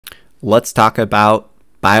let's talk about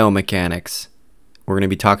biomechanics. We're going to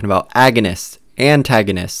be talking about agonists,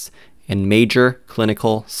 antagonists, and major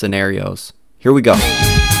clinical scenarios. Here we go.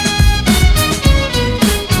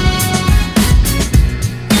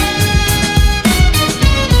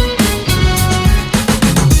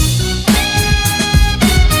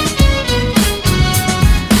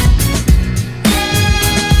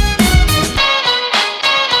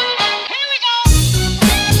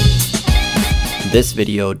 This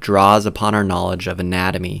video draws upon our knowledge of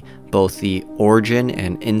anatomy, both the origin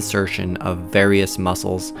and insertion of various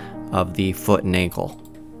muscles of the foot and ankle.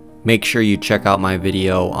 Make sure you check out my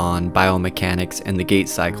video on biomechanics and the gait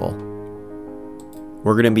cycle.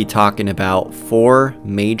 We're going to be talking about 4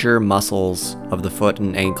 major muscles of the foot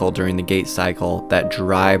and ankle during the gait cycle that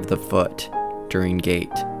drive the foot during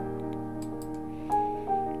gait.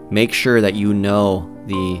 Make sure that you know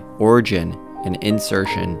the origin and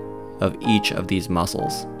insertion of each of these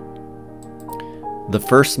muscles. The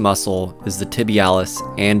first muscle is the Tibialis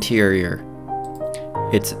Anterior.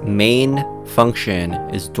 Its main function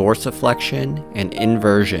is dorsiflexion and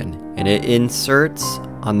inversion, and it inserts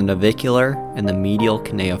on the navicular and the medial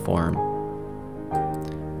cuneiform.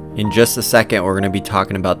 In just a second, we're going to be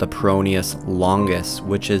talking about the peroneus longus,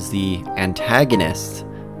 which is the antagonist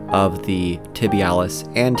of the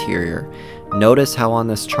Tibialis Anterior. Notice how on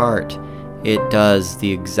this chart it does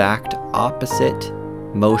the exact opposite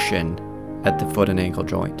motion at the foot and ankle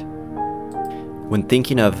joint. When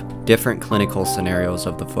thinking of different clinical scenarios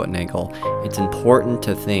of the foot and ankle, it's important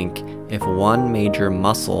to think if one major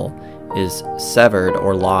muscle is severed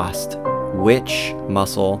or lost, which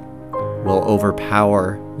muscle will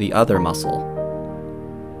overpower the other muscle.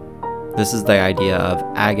 This is the idea of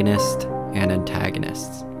agonist and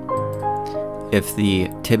antagonists. If the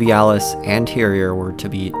tibialis anterior were to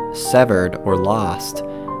be severed or lost,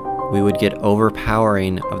 we would get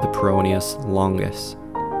overpowering of the peroneus longus.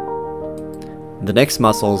 The next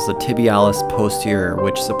muscle is the tibialis posterior,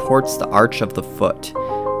 which supports the arch of the foot.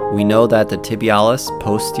 We know that the tibialis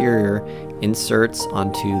posterior inserts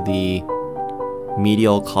onto the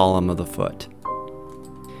medial column of the foot.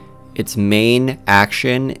 Its main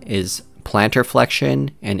action is plantar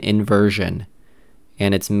flexion and inversion,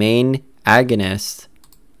 and its main agonist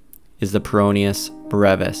is the peroneus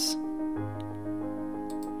brevis.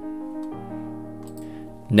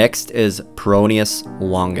 Next is peroneus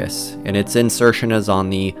longus, and its insertion is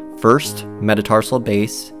on the first metatarsal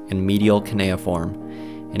base and medial cuneiform,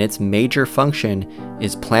 and its major function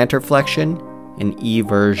is plantar flexion and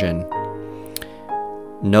eversion.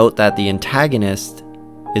 Note that the antagonist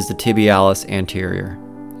is the tibialis anterior,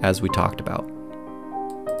 as we talked about.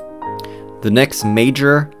 The next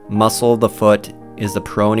major muscle of the foot is the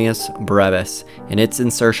peroneus brevis, and its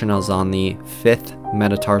insertion is on the 5th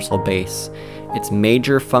metatarsal base. Its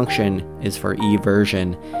major function is for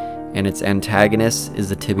eversion, and its antagonist is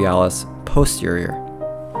the tibialis posterior.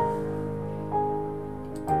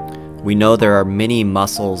 We know there are many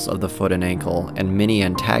muscles of the foot and ankle and many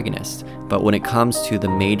antagonists, but when it comes to the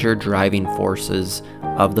major driving forces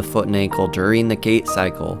of the foot and ankle during the gait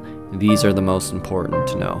cycle, these are the most important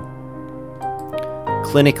to know.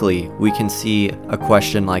 Clinically, we can see a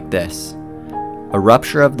question like this. A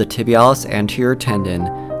rupture of the tibialis anterior tendon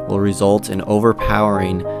will result in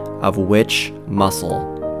overpowering of which muscle?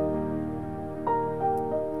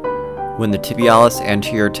 When the tibialis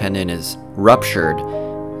anterior tendon is ruptured,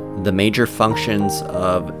 the major functions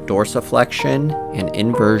of dorsiflexion and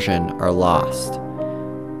inversion are lost.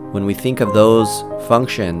 When we think of those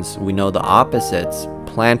functions, we know the opposites,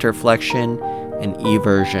 plantar flexion and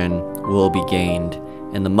eversion, will be gained,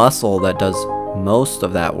 and the muscle that does most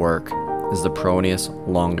of that work is the peroneus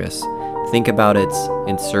longus. Think about its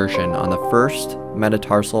insertion on the first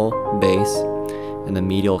metatarsal base and the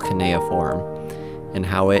medial cuneiform, and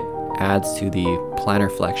how it adds to the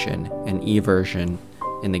plantar flexion and eversion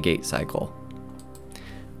in the gait cycle.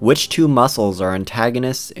 Which 2 muscles are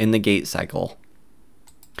antagonists in the gait cycle?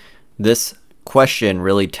 This question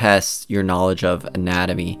really tests your knowledge of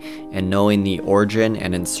anatomy and knowing the origin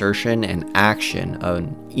and insertion and action of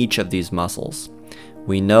each of these muscles.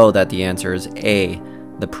 We know that the answer is A.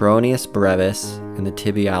 The peroneus brevis and the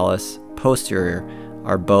tibialis posterior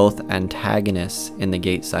are both antagonists in the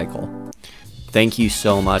gait cycle. Thank you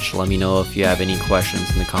so much. Let me know if you have any questions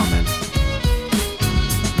in the comments.